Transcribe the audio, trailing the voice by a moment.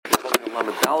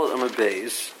Lamed Dalet Amud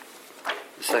Beis,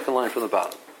 the second line from the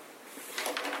bottom.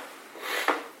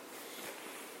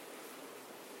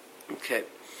 Okay.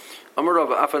 Amar Rav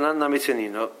Afanan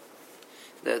Namitzanino.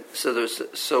 So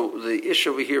the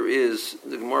issue over here is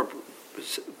the Gemara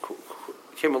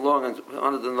came along and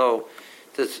wanted to know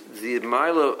does the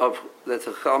Mila of that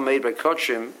the Chal made by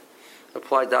Kochim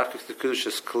apply Dakik to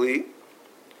Kedushas Kli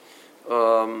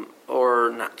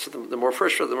or not? So the more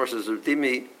first the more says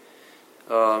Dimi.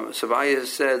 Savaya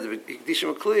has said the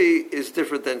Hikdishim Kli is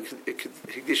different than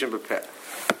Hikdishim B'Peh.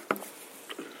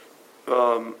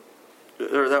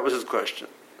 That was his question.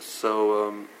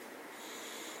 So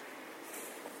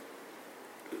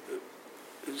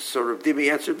Rav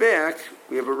Dimi answered back,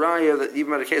 we have a raya that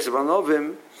even in the case of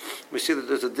Anovim, we see that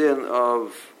there's a din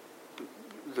of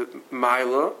the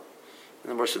Mila,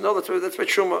 and the more said, no, that's by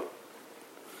Truma.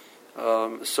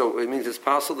 So it means it's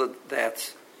possible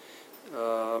that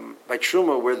by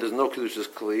Truma, where there's no Kedushas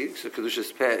Kli, so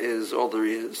Kedushas Peh is all there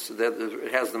is, so that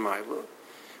it has the Mila.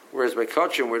 Whereas by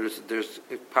Kochim, where there's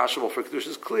possible for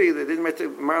Kedushas Kli, they didn't make the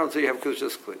Mila until you have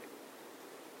Kedushas Kli.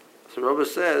 So Rabbi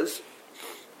says,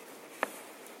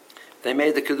 they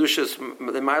made the Kedushas,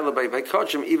 the Mila by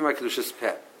Kochim, even by Kedushas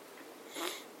Peh.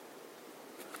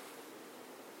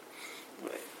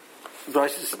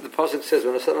 The pasuk says,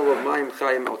 "When a son of Mayim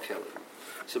Chayim Al Kelim."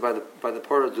 So by the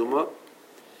Parah Duma,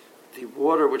 the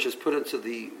water which is put into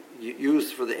the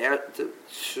used for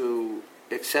to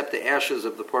accept the ashes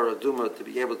of the Parah Duma to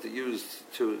be able to use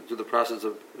to do the process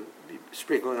of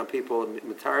sprinkling on people and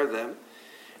matar them,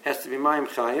 has to be Mayim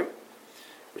Chayim,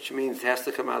 which means it has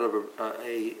to come out of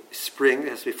a spring. It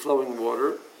has to be flowing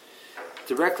water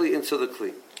directly into the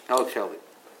Kli Al Kelim.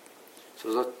 So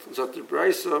Zot the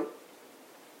Brayso.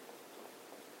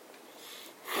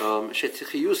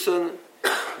 Shetichiyusan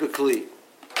b'kli,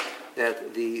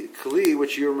 that the kli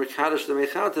which you're mekadosh the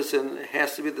mechatas in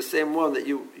has to be the same one that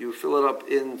you fill it up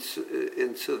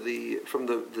into the from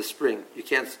the spring. You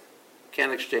can't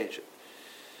exchange it.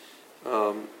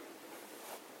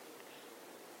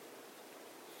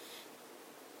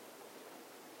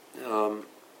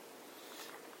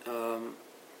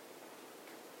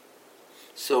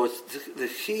 So it's the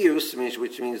chiyus,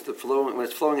 which means the flowing when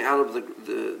it's flowing out of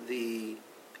the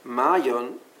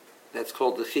mayon, that's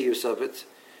called the chiyus of it.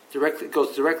 It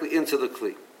goes directly into the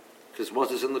kli, because once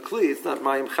it's in the kli, it's not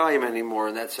mayim chayim anymore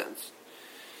in that sense.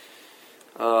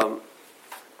 Okay,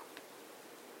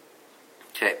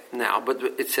 now, but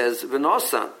it says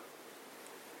v'nosan.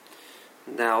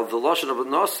 Now, the lashon of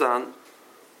v'nosan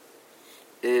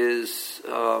is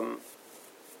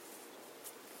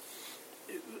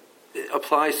it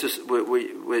applies to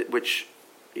which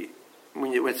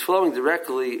when it's flowing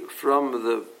directly from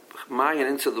the mayan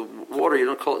into the water,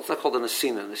 it's not called an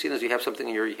asina. An asina is you have something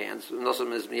in your hands.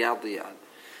 Nosam is miyad liyad.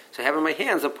 So I have it in my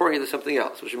hands, I'm pouring it into something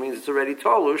else, which means it's already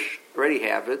tolush, already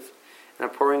have it, and I'm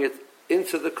pouring it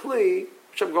into the kli,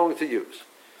 which I'm going to use.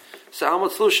 So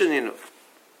almot slushaninu.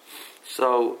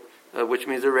 So, which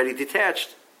means they're already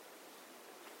detached.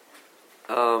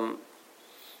 So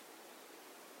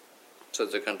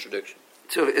it's a contradiction.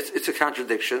 So it's a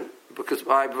contradiction because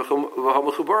why?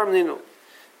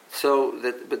 So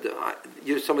that, but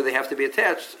somebody they have to be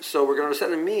attached. So we're going to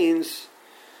understand it means.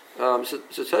 So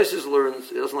Tosfos learns.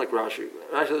 It doesn't like Rashi.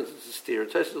 Rashi learns it's a steer.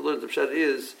 Tosfos learns the pshat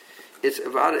is it's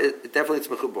about it. Definitely it's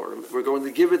mechubarim. We're going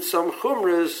to give it some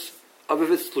chumras of if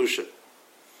it's tlusha,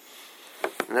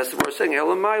 and that's what we're saying.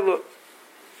 Elamayla.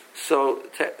 So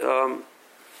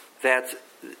that.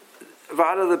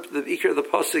 Vada, the ikar of the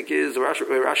pasuk is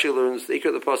Rashi learns. The ikar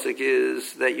of the pasuk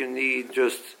is that you need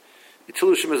just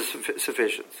tulushim is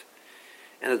sufficient,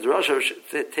 and the drasha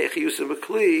techiyusim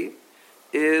b'kli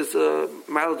is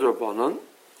ma'al drabanan,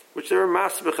 which there are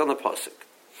masbech on the pasuk.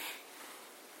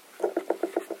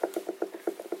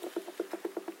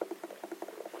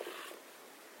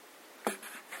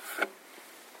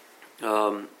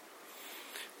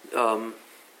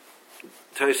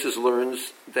 Tosfos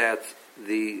learns that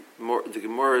the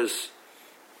Gemara's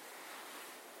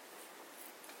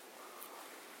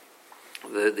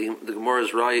the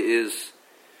Gemara's raya is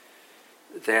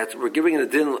that we're giving a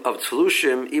din of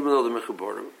tlushim even though they're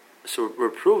mechubarim. So we're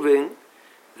proving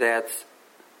that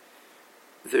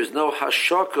there's no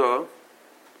hashaka,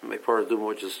 my paraduma,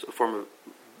 which is a form of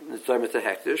nitzayim to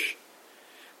hektish.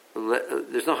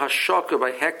 There's no hashaka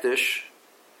by hektish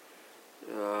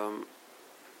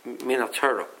min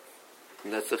atara.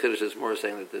 And that's the Chiddush is more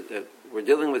saying that we're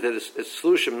dealing with it as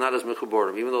slushim, not as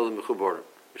mechubarim, even though the mechubarim,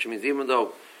 which means even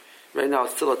though right now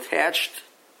it's still attached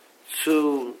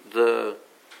to the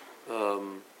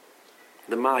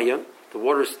mayan, The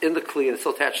water's in the kli and it's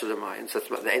still attached to the mayim. So that's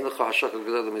the ein lecha hashaka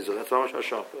g'zeh l'mizul. That's mamash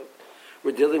hashaka.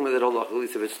 We're dealing with it all lachul.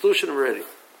 If it's tushin already.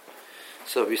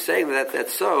 So if you're saying that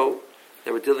that's so,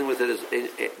 that we're dealing with it as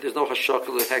there's no hashaka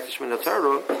l'hektish min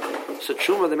atara. So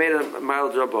truma they made a mile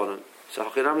drabonon. So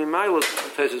hachinami mile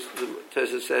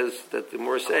Tosfos says that the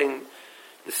more saying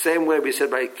the same way we said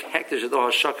by hektish there's no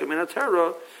hashaka min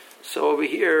atara. So over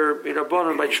here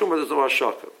drabonon by truma there's no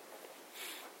hashaka.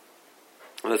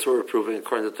 And that's what we're proving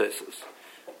according to Tosfos.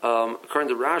 According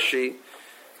to Rashi,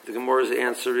 the Gemara is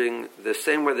answering the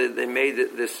same way that they made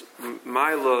this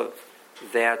Mila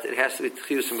that it has to be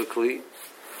Tchiyus and B'Kli,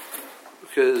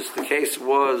 because the case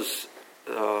was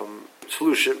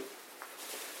solution.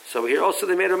 So here also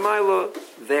they made a Mila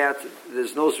that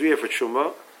there's no Zviyah for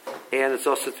Truma, and it's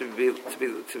also to be.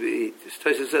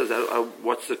 Tosfos says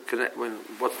what's the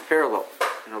parallel?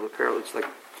 The parallel. It's like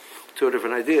two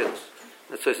different ideas.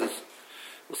 That's Tosfos.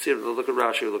 We'll see. We'll look at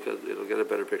Rashi. It'll get a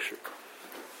better picture.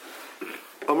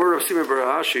 Amar Rav Simon bar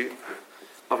Ashi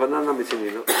of Anana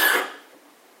Mitinino.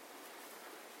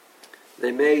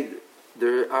 They made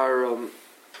there are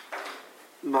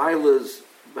milas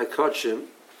by Kachim.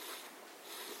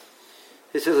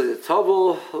 He says like a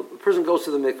table. A person goes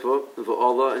to the mikvah for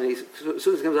Allah, and as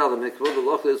soon as he comes out of the mikvah, the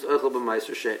loch is echel b'meiser.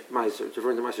 It's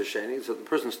referring to meiser sheni. So the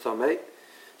person's tamei.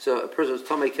 So a person's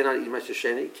tamei cannot eat meiser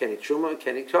sheni, can't eat truma,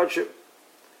 can't eat kachim.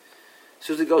 As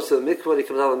soon as he goes to the mikvah, he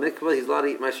comes out of the mikvah, he's allowed to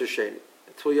eat meiser sheni.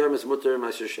 2 yom is mutter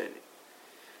meiser sheni.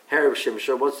 Harav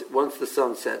shimsha, once the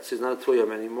sun sets, he's not a 2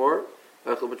 yom anymore.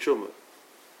 Echel b'truma.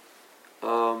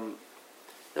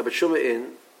 Now b'truma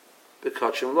in,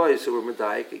 b'kachim loy, so we're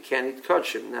medayik, he can't eat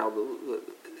kachim. Now,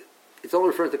 it's only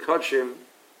referring to kachim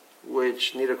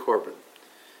which need a korban.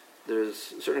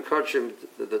 There's certain kachim,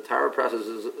 the Torah process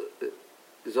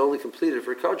is only completed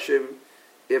for kachim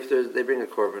if they bring a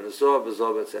korban, a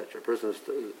zob, etc. A person is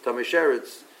tamei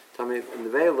sheretz, tamei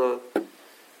nevela,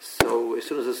 so as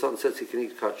soon as the sun sets, he can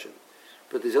eat kachim.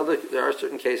 But there are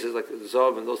certain cases like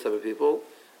zob and those type of people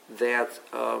that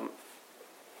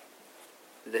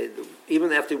they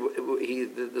even after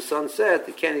the sun set,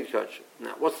 they can't eat kachim.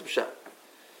 Now, what's the pshat?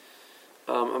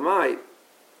 Amai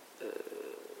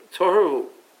tohu.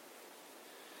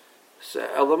 So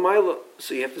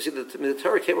you have to see that the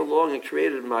Torah came along and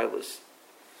created milas.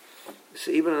 So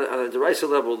even on a derisive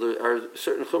level, there are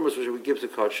certain chumras which we give to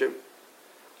kachim,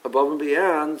 above and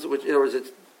beyond, which in other words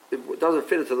it doesn't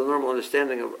fit into the normal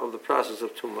understanding of the process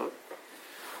of tumah.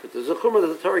 But there's a chumrah that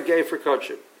the Torah gave for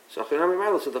kachim. So the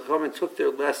Chachamim took their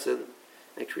lesson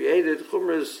and created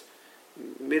chumras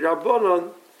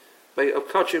mirabonon of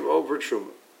kachim over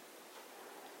truma.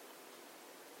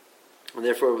 And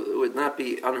therefore, it would not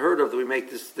be unheard of that we make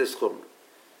this chumrah.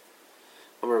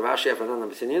 Amar Rav Ashi Afanan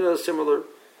Mitinina is similar.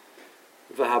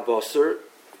 V'habasar,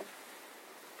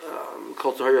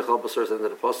 Kol Tahar Yachal Basar is the end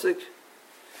of the pasuk.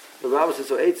 The Rabbah says,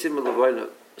 so eitzim levoina.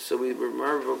 So we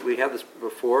remember we had this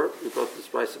before. We brought this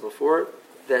price before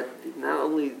that not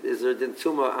only is there din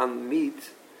tuma on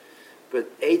meat,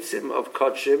 but eitzim of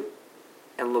kachim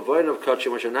and levoina of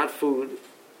kachim, which are not food,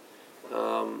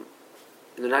 and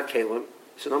they're not kalim.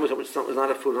 So no matter it's not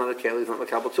a food, not a keli, it's not like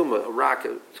kabel tuma.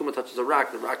 Tuma touches a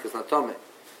rock. The rock is not tummy.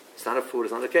 It's not a food,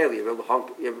 it's not a keli.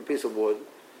 You have a piece of wood,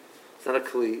 it's not a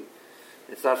kli,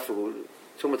 it's not food.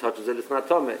 Tumah touches it, it's not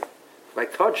tameh. By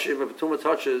kachim, if a tumah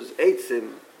touches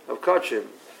eitzim of kachim,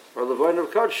 or levoin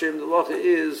of kachim, the lacha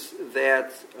is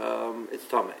that it's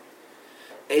tameh.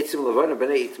 Eitzim levoin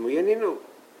b'nei itmu yaninu.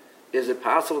 Is it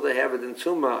possible to have it in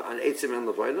tumah on eitzim and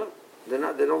levoin? They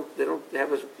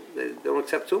don't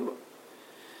accept tumah.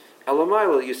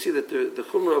 Alamayla, you see that the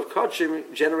chumrah of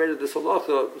kachim generated this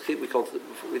halacha. We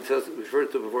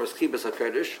referred to it before as chibas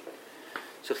hakodesh.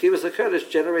 So chibas hakodesh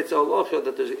generates a halacha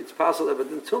that it's possible to have a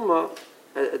din tumah,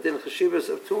 a din chashivas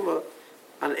of tumah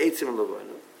on eitzim and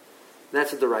levoina.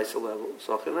 That's at the raisa level.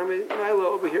 So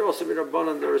over here also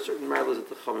mirabanan there are certain milas that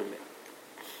the chachamim make.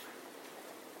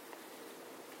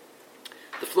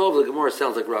 The flow of the Gemara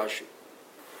sounds like Rashi.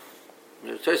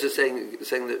 Tosfos is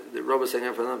saying that the Rabbah is saying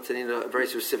a very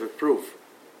specific proof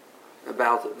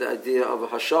about the idea of a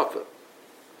hashaka.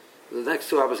 The next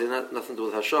two obviously nothing to do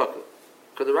with hashaka.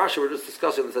 Because the Rashi we're just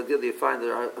discussing this idea that you find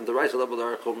there are, on the right level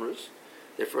there are chumras.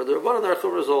 Therefore, there are one of their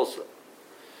chumras also.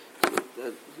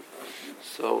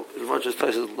 So as much as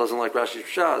Tosfos doesn't like Rashi's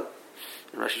pshat,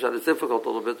 and Rashi's pshat is difficult a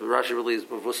little bit, but Rashi really is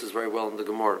very well in the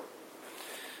Gemara.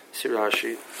 See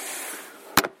Rashi.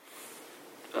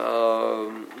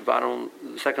 Bottom,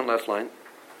 second last line.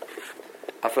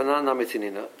 Afanan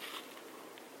namitinina.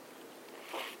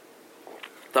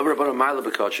 Davar about a mile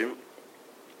bekachim.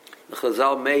 The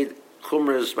Chazal made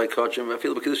chumras by kachim. I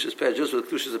feel the kedushas peh just with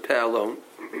kedushas peh alone.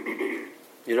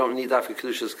 You don't need Dafka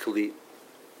Kedushas Kli.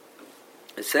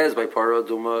 It says by Paro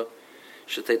Duma,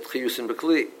 Shetei Tchiyusin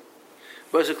Bekli.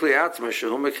 Basically, Atma,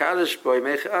 Shehu Mekadosh Boy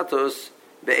Mechatos,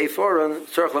 Be'eforan,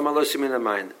 Tzorch Lamalosim in the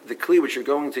mind. The Kli which you're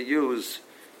going to use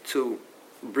to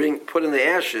put in the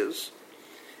ashes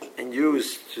and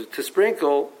use to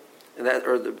sprinkle, and that,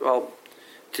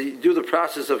 to do the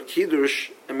process of Kiddush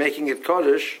and making it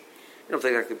Kodesh. You don't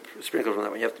think I could sprinkle from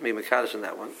that one. You have to make Mekadosh in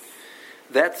that one.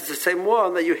 That's the same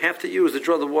one that you have to use to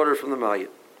draw the water from the Mayyit.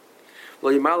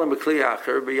 Well, Yimalam B'Kli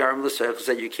Acher, B'Yarim L'Sech,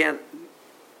 that you can't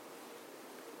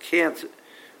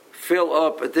fill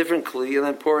up a different Kli and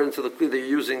then pour it into the Kli that you're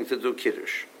using to do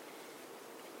Kiddush.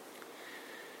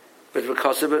 But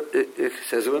because of it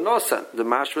says it in Nosan, the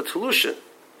Mashva Telushin.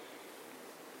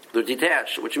 They're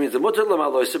detached, which means the Mutter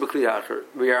L'Maloisa B'Kli Acher,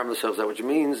 B'Yarim L'Sech, which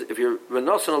means if you're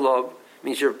V'Nosan Alav,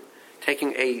 means you're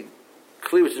taking a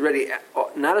Kli which is already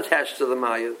not attached to the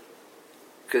Mayyit,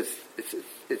 because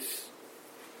it's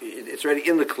already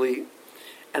in the Kli,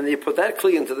 and then you put that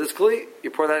Kli into this Kli,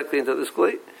 you pour that Kli into this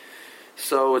Kli,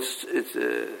 so it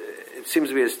seems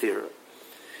to be a stira.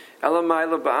 Ela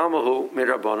Ma'ila Ba'amahu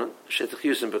Mirabanan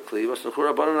Shetachiyusim B'Kli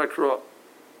V'Snachur Rabbanan Akro.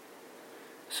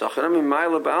 So Chanami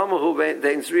Ma'ila Ba'amahu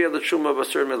Dein Zriya L'Tshuma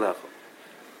B'Asur Milecha.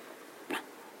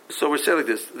 So we're saying like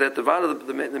this, that the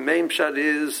main pshat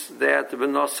is that the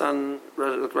Benosan,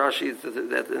 Rashi,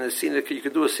 that in a Sina, you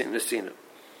could do a Sina.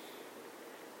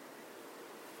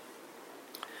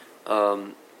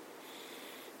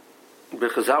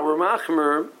 B'chazal were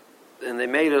machmer, and they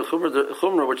made a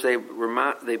chumrah which they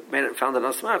made it, found an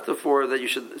asmachta for, that you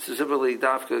should specifically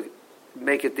dafka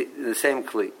make it the same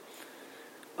kli.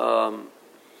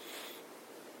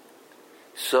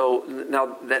 So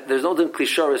now there's no din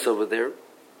klisharis over there.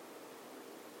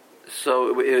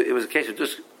 So it was a case of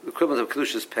just the equivalent of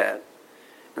Kedusha's pad.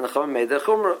 And the Chacham made the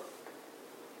Chumrah.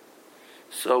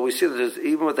 So we see that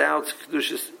even without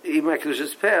Kedusha's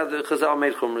pad, the Chazal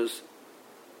made Chumras.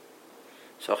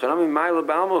 So Chanami Ma'ila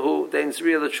Ba'almahu, Dein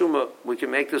Zriya L'Tshuma, we can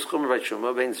make this Chumrah by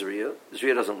Tshuma, Bein Zriya.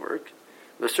 Zriya doesn't work.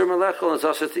 V'Asur Melechel is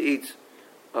also to eat.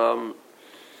 So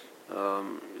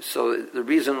the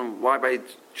reason why by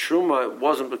Truma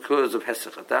wasn't because of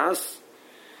Hesach Hadas.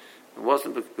 It was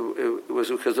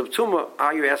because of Tumah.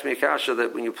 You asked me, Akasha,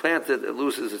 that when you plant it, it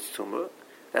loses its Tumah.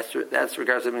 That's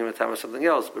regards to being Matama something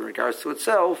else. But in regards to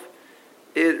itself,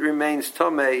 it remains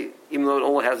Tomei, even though it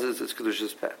only has its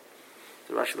Kedusha's pet.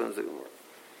 So Rashi learns the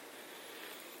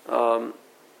Gemara.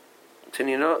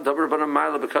 Tanina, Dabar Bana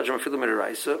Ma'ila B'Kajam Afilu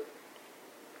Midaraisa.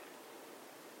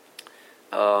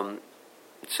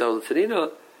 So the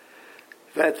Tanina,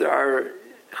 that there are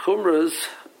Chumras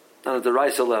on the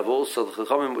Raisa level, so the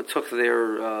Chachamim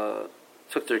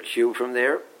took their cue from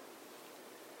there.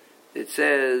 It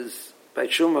says by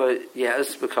Truma,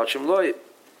 yes, B'Kachim Loi,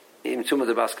 in Tumah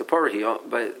de Bas Kapora,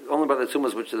 only by the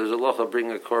Tumas which there's a lot of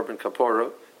bringing a korban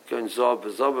kapora, going Zob,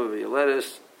 Zoba,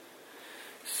 Violetis.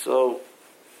 So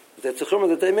that's a Chumrah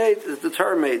that they made, the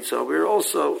Torah made. So we're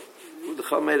also, the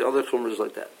Chacham made other Chumras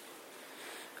like that.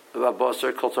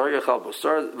 V'abosar kol Torah yachal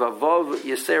bosar v'avav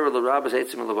yisera l'rabas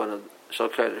eitzim l'vana shal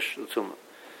kodesh l'tumah.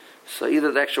 So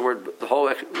either the extra word,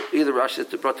 either Rashi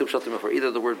brought two pshatim before,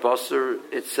 either the word bosar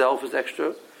itself is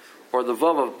extra, or the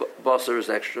vav of bosar is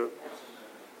extra.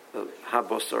 Ha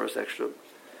bosar is extra.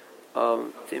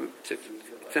 To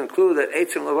include that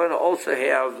eitzim l'vana also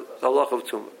have the halach of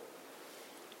tumah.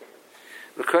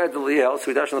 V'kayad l'liel, so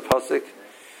we dash on the pasuk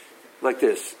like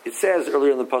this. It says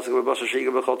earlier in the pasuk,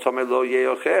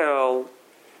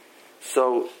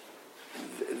 so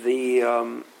the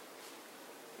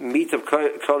meat of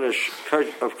kodesh,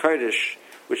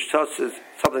 which touches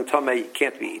something tamei,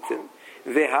 can't be eaten.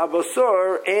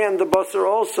 Ve'habasor, and the basar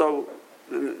also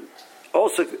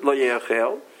lo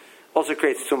ye'achel, also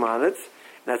creates tumanet.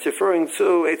 That's referring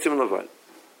to eitzim levan.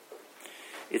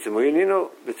 It's a moyinino,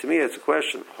 but to me it's a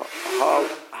question: how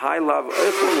high love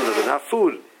but not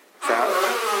food. So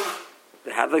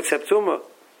they had to accept tumah.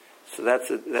 So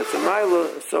that's a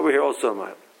mila. So over here also a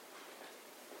mila.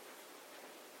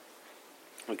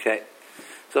 Okay.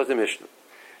 So the Mishnah.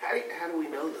 How do we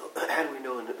know though? How do we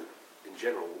know in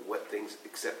general what things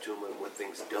accept tumah and what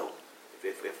things don't?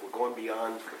 If we're going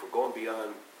beyond,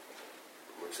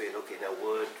 we're saying okay now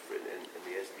wood and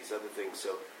these other things.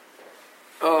 So.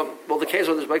 Well, the case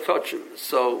one is by kachim.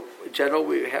 So in general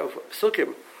we have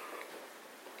sukkim.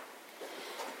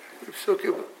 So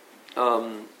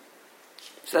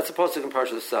that's a pasuk in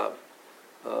Parsha Sab,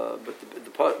 but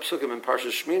the psukim in Parsha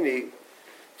Shmini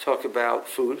talk about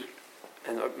food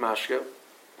and mashka.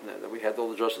 And we had all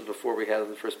the justice before we had in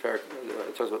the first paragraph.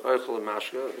 It talks about oichel and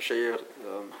mashka.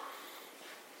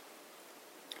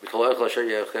 We call oichel asher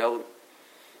yechel.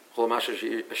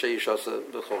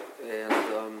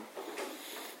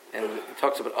 and it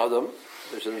talks about Adam.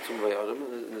 There's an Tumah by Adam,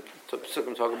 and the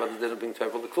Pesachim talk about the din of being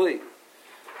tevel the Kli.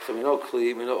 So we know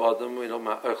Kli, we know Adam, we know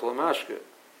Echel Mashke.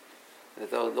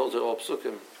 Those are all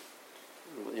Pesachim.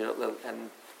 And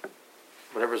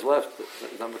whatever's left,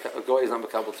 a goy is not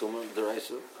Makabel Tumah,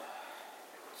 Deraisa.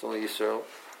 It's only Yisrael.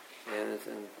 And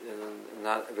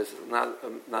not, if it's not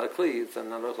a Kli, it's not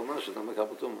Echel Mashke, it's not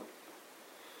Makabel Tumah.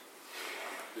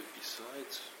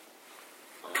 Besides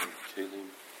Kelim,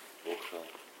 Ochel,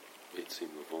 Eitzim,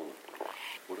 Levona,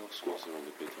 what else was there on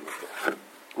the Beit HaMikdash?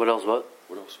 What else? What?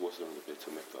 What else was there on the Beit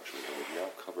HaMikdash? We've now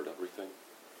covered everything.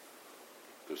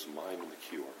 There's Mayim in the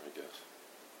Kior, I guess.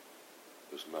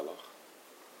 There's Melach.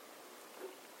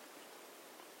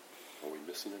 Are we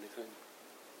missing anything?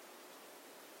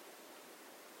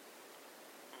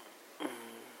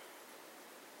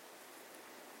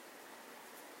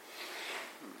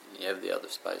 You have the other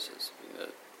spices,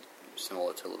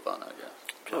 similar to Levana, I guess.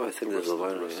 Oh, I think there's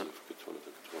Levana, yeah.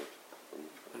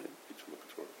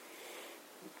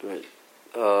 Right.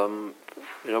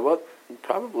 You know what?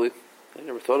 Probably. I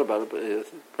never thought about it, but yeah,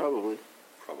 probably.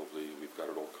 Probably we've got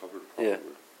it all covered. Yeah.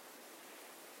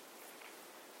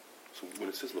 So when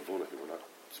it says Levona here, we're not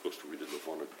supposed to read it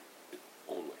Levona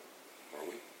only, are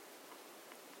we?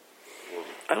 Or,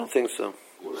 I don't think so.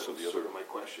 Well, so that was the other, sort of my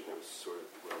question. It was sort of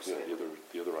what I was saying.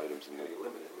 the other items in the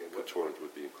Torah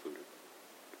would be included.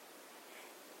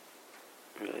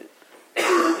 Right.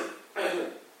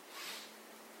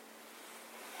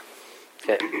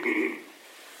 Okay.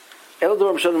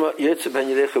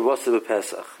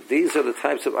 These are the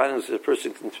types of items that a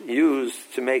person can use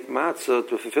to make matzah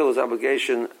to fulfill his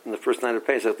obligation in the first night of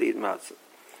Pesach to eat matzah.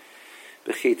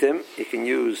 Bechitim, you can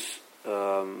use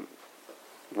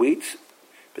wheat.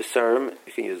 Besarim,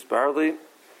 you can use barley.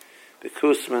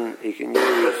 Bekusman, you can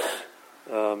use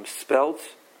spelt.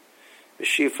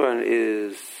 Beshifran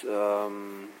is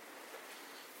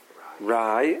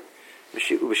rye.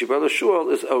 Beshibala shul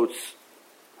is oats.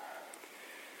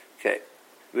 Okay.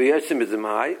 V'yotzim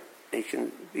b'demai, he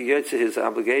can be yotze his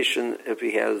obligation if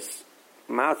he has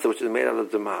matzah which is made out of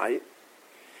demai.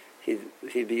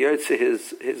 He'd be yotze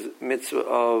his mitzvah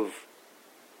of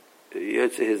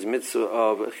achilas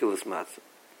matzah.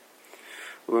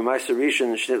 U'b'ma'aser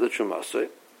rishon shnit l'trumasoi,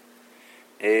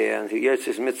 and he yotze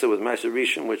his mitzvah with ma'aser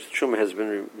rishon which the truma has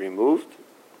been removed.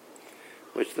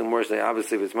 Which the more say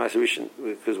obviously if it's ma'aser rishon,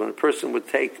 because when a person would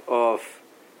take off.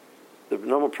 The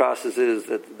normal process is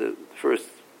that the first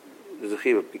is a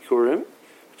chiv of bikurim,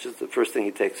 which is the first thing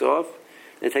he takes off.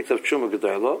 Then he takes off truma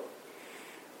gedayla.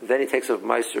 Then he takes off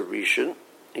meiser rishon.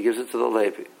 He gives it to the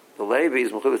levi. The levi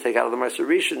is mechuv to take out of the meiser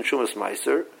rishon trumas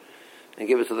meiser and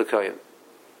give it to the kohen.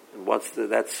 And once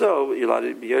that's so, you're allowed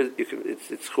to,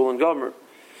 it's chul and gomer.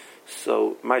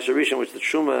 So meiser rishon, which the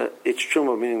truma, its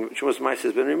truma meaning trumas meiser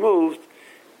has been removed,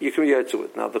 you can react to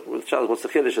it. Now the child, what's the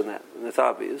chiddush in that? And it's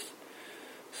obvious.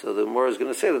 So the Gemara is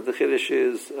going to say that the Chiddush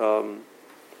is,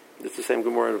 it's the same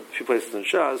Gemara in a few places in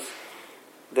Shas,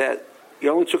 that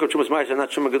you only took up Chumas Ma'aser and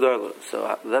not Chuma Gedola.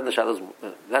 So then the Shas,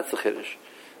 that's the Chiddush.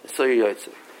 So you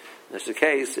Yotze. There's the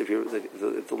case, if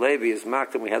the Levi is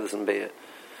mocked, and we have this in Be'ah,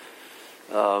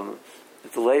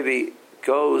 if the Levi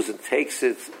goes and takes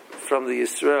it from the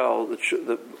Yisrael,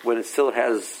 when it still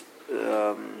has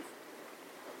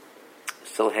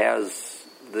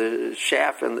the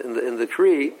shaft in the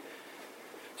Kree,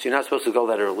 so you're not supposed to go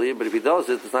that early, but if he does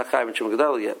it, it's not Chayiv in Chuma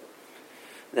Gedol yet.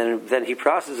 Then he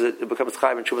processes it, it becomes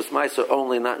Chayiv in Chumas Ma'aser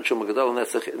only, not in Chuma Gedol, and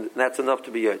that's enough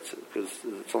to be Yotze, because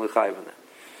it's only Chayiv in that.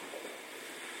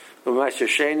 Ma'aser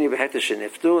Sheni, Behekta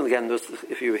Sheniftu, and again,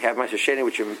 if you have Ma'aser Sheni,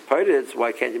 which you're pointed,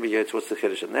 why can't you be Yotze? What's the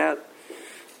Chiddush in that?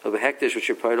 Behektish, which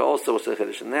you're pointed also, what's the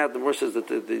Chiddush in that? The Gemara says that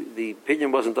the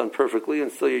opinion wasn't done perfectly,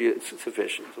 and still it's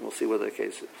sufficient, and we'll see what that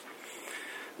case is.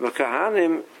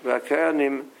 V'akahanim,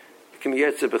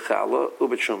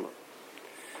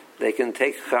 they can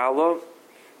take challah,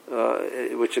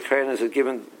 which the kohen has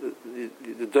given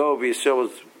the dough.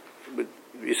 Yisrael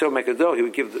make a dough. He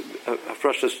would give a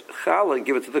fresh challah and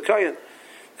give it to the kohen.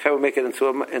 The kohen would make it into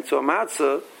a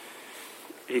matzah.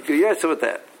 He could yetsa with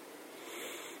that.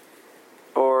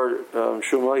 Or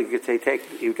truma. He could take.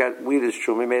 He got wheat as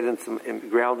truma. He made it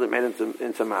ground it, made it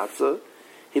into matzah.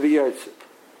 He'd be yetsa.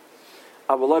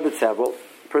 Avaloi b'tevel.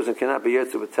 Person cannot be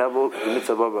yotze with tevel because the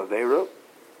mitzvah of aveira.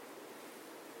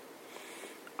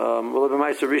 Will it be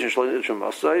ma'aser rishon shalin itchum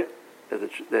that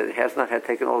it has not had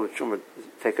taken all of the truma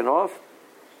taken off?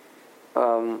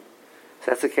 So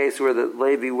that's the case where the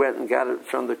Levi went and got it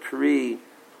from the Kree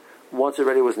once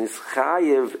already was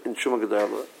nischayev in truma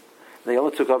gedola. They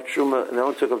only took up truma, and they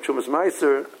only took up trumas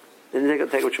ma'aser then you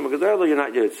take a Truma Gedola, you're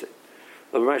not Yotze.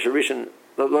 They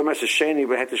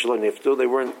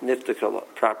weren't nifta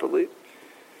properly.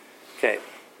 Okay.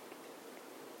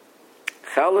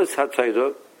 Chalas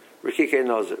HaTorah, Rikike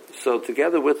Nazir. So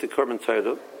together with the Korban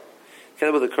Torah,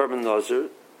 together with the Korban Nazir,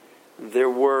 there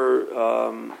were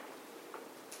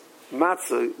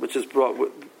matzah, which is brought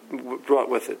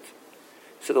with it.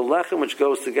 So the lechem, which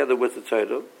goes together with the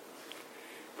Torah,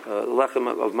 the lechem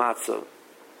of matzah,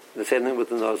 the same thing with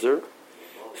the Nazir,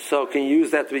 so can you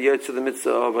use that to be yotze the mitzvah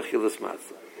of achilas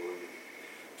matzah.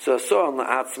 So on the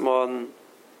atzmon,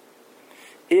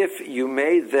 if you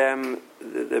made them,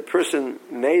 the person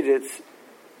made it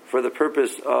for the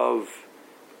purpose of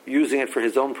using it for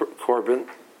his own korban,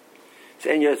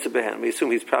 we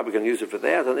assume he's probably going to use it for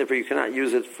that, and therefore you cannot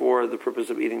use it for the purpose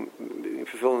of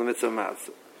fulfilling the mitzvah of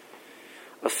matzah.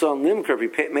 A son limker,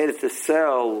 if he made it to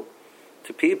sell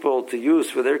to people to use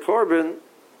for their korban,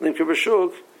 limker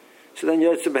b'shuk, so then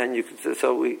yotze behen,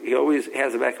 he always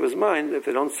has the back of his mind, if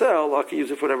they don't sell, I can use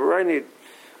it for whatever I need.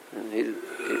 And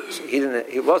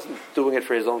he wasn't doing it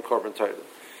for his own korban Torah.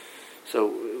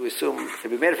 So we assume if he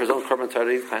made it for his own korban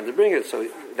Torah, he's trying to bring it. So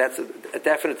that's a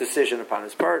definite decision upon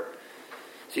his part.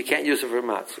 So you can't use it for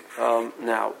matzah.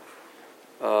 Now,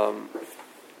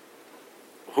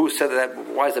 who said that?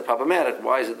 Why is it problematic?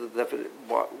 Why is it the definite?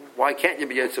 Why can't you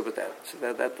be yotze with that? So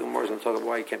that the more is going to talk about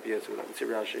why you can't be yotze with that. Let's see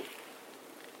Rashi.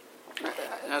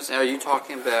 Are you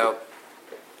talking about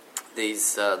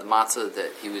these the matzah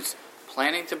that he was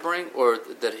planning to bring, or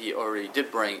that he already did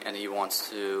bring, and he wants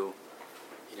to,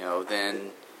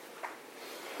 then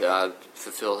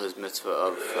fulfill his mitzvah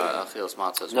of achilas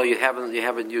matzah? No, you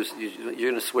haven't used. You're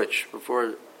going to switch before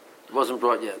it wasn't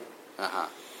brought yet.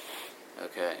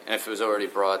 Okay, and if it was already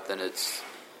brought, then it's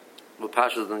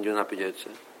pasha. Then you're not be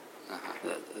yotze.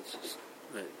 That's just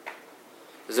right.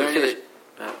 Is there any?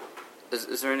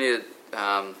 Is there any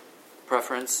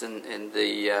preference in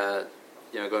the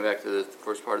going back to the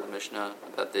first part of the Mishnah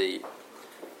about the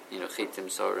chitim,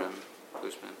 sorim,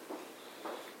 gusman?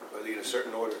 Are they in a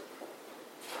certain order?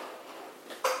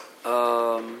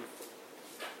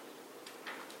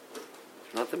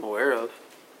 Not that I'm aware of.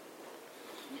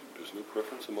 There's no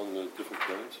preference among the different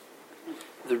clans?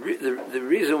 The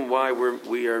reason why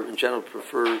we are in general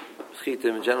prefer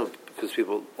chitim in general because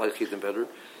people like chitim better.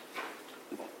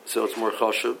 So it's more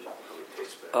chashuv.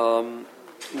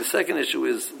 The second issue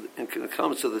is when it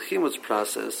comes to the chimutz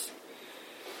process.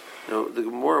 When the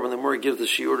more gives the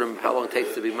shiurim how long it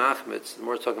takes to be machmitz, the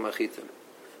more it's talking about chitim.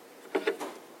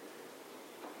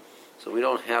 So we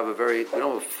don't have a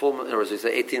full. In other words, they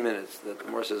say 18 minutes. The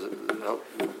more says how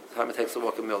time it takes to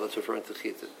walk a mill. That's referring to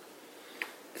chitim.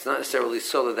 It's not necessarily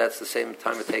so that that's the same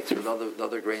time it takes for the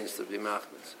other grains to be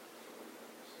machmitz.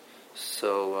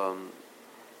 So.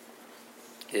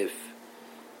 If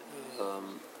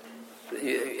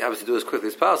you obviously do as quickly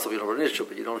as possible, you don't run an issue,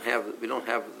 but we don't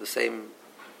have the same.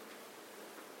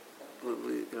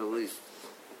 At least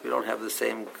we don't have the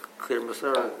same clear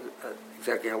masara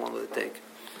exactly how long will it take.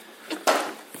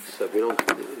 So if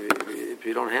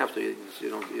you don't have to, you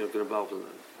don't get involved in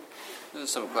that.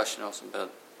 There's some question also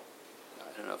about I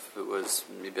don't know if it was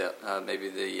maybe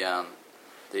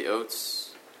the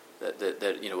oats that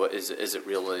is it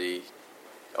really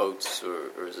oats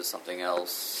or is it something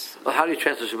else? Well, how do you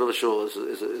transfer Shabbat Shul is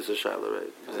a shaila,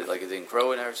 right? Is it like it didn't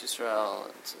grow in Eretz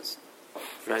Yisrael?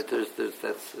 Right. There's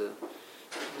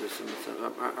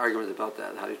some arguments about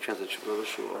that. How do you translate Shabbat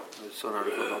Shul? I saw an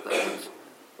article about that.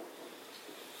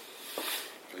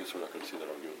 I guess we're not going to see that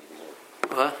argument anymore.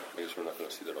 What? I guess we're not going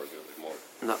to see that argument anymore.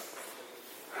 No.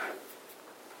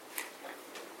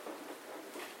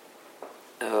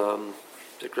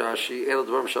 Rashi, El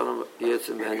Dvarim Shalom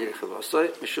Yitzim B'Hanyi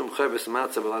Chavasoi, Mishum Chaybes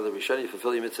Matzah B'Lada Rishani,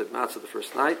 fulfill your mitzvah Matzah the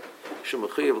first night. Mishum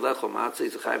Chayev Lecho Matzah,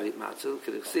 he's a Chayev to eat Matzah.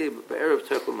 K'dichsi B'Erev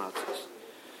Terkel Matzahs.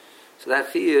 So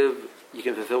that Chayev you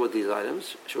can fulfill with these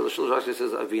items. Shabbat Shul Rashi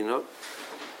says Avino,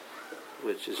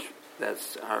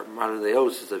 that's our modern day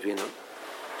oats is Avino.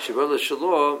 Shabbat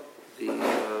Shul, the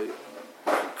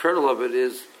kernel of it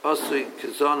is Asui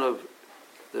Kazanov.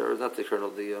 Or not the kernel,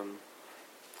 the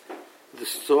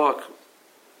stalk.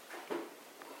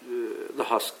 The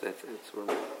husk, that's one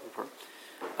part.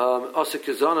 Also,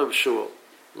 kazan of shul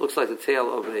looks like the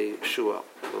tail of a shul,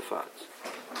 of a fox.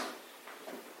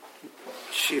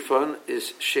 Shifon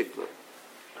is shigla.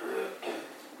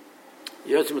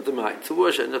 Yotzim with the mai.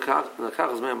 Tavush and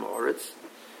nakach is mamoritz.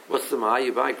 What's the mai?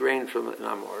 You buy grain from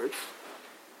mamoritz.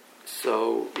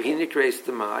 So he nikreis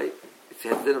the mai. It's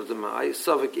the din of the mai.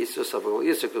 Safek isra safek. Well,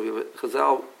 yisra could be.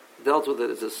 Chazal dealt with it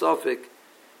as a safek.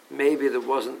 Maybe there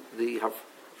wasn't the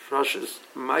Russia's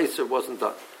Meiser wasn't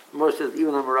done. More says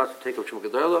even on Marat to take up Shmuel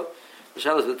Gedola, The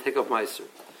Shabbos would take off Meiser.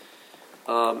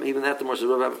 Even that, the more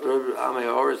Rav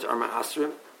Amayor's are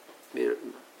Ma'asrim.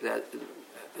 That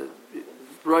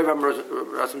Roy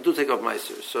Rasim do take off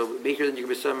Meiser. So maker then you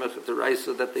can be samech the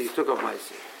Raisa that they took off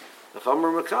Meiser. The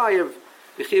Chamer Makayev,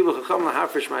 the Chivu Chacham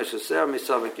Lahafresh Meiser Ser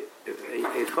Misavik.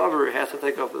 A Chaver has to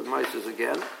take off the Meisers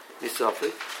again.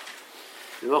 Misavik.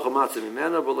 The Mocha Matzah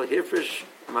Mimena, but the Hifresh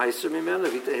Meiser Mimena.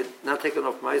 If he had not taken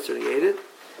off Meiser and he ate it,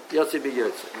 Yotzi be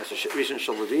Yotzi. Meiser Rishon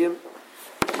Shalavim.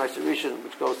 Meiser Rishon,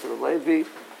 which goes to the Levi.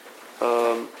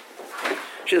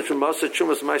 They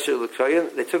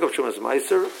took up Chumas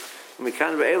Meiser, and we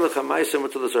can't Ve'elach HaMeiser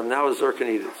until the Zerm. Now a Zer can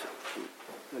eat it.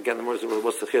 Again, the Morzer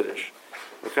was the Chiddush.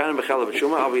 We can't Bechalav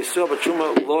Chuma, Al Yisrael, but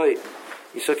Chuma Loi.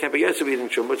 Yisrael can't be Yetzer eating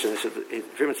Chuma, which, and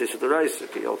they said the rice,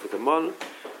 okay, Yol Tekamon.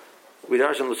 We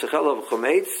darshan L'Sechalav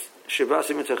Chometz,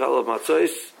 Shivasim L'Sechalav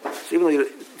Matzois. So even though you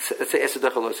say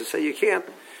Esedechalos, you say you can't,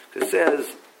 because it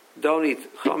says, don't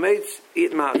eat Chometz,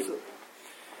 eat Matzah.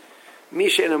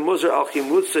 Mishen and Muzer al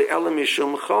Chimutze Elam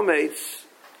Mishum Chometz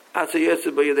Atza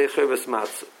Yetzer B'Yedei Chovas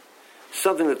Matzah.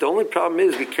 Something that the only problem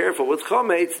is, be careful with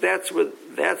Chometz. That's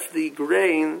the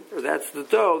grain, or that's the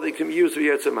dough they can use for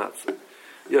Yetzer Matzah.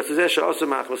 Yotzezeh also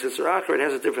Machmas Yisrael Acher. It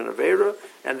has a different avera,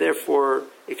 and therefore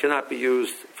it cannot be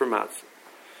used for matzah.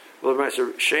 Well,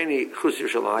 Meiser Sheni Chus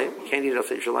Yerushalayim can't eat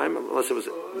outside Yerushalayim unless it was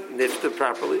nifted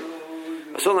properly.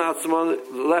 He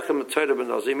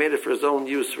made it for his own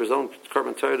use, for his own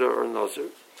carbon Torah or Nazir.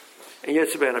 And yet,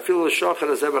 I feel the shachar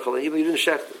azebach, even you didn't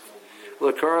shecht it.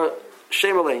 L'kara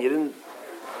shem alein, you didn't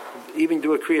even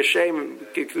do a kriya shem and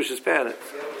give Kedushas Panet.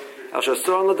 Al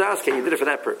shasor on l'dasken, you did it for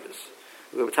that purpose.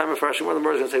 We have a time of Farshim, one of the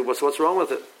Morders is going to say, what's wrong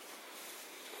with it?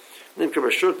 Nimker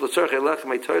b'shut l'tzorch elech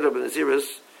my Torah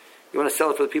b'naziris. You want to sell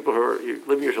it for the people who are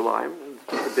living in Yerushalayim,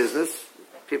 the business.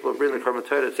 People are bringing the carbon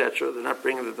Torah, etc. They're not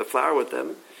bringing the flour with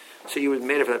them. So you would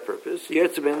made it for that purpose.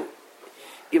 Yetzibin,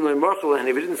 even and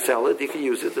if you didn't sell it, you can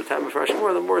use it. The time of Farshim,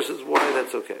 one of the Morders is why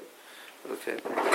that's okay. Okay.